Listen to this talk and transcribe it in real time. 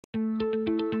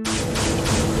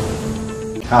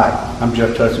Hi, I'm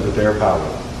Jeff Tussey with Air Power.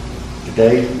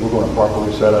 Today, we're going to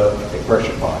properly set up a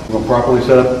pressure pot. We're going to properly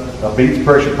set up a Binks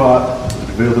pressure pot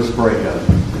with a Devilbiss spray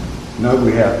gun. Note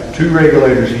we have two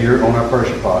regulators here on our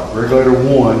pressure pot. Regulator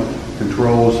 1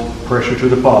 controls pressure to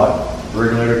the pot.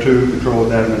 Regulator 2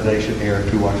 controls atomization air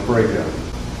to our spray gun.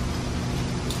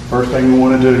 First thing we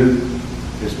want to do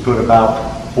is put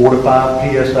about 4 to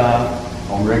 5 psi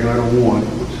on regulator 1,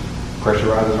 which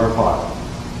pressurizes our pot.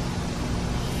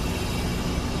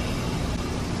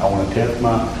 I want to test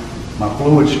my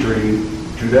fluid stream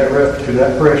to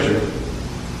that pressure,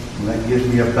 and that gives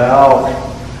me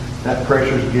that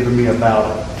pressure is giving me about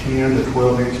a 10 to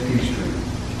 12 inch T stream.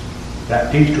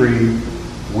 That T stream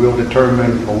will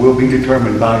be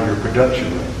determined by your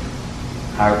production rate.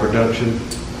 Higher production,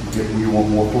 you want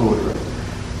more fluid rate.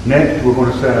 Next, we're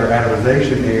going to set our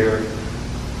atomization air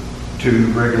to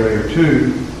regulator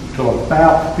 2 to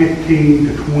about 15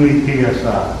 to 20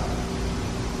 psi.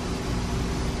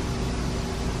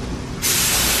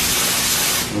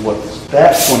 And what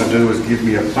that's going to do is give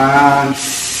me a fine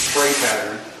spray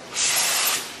pattern.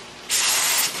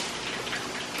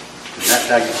 And that's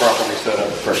how you properly set up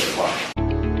the pressure pot.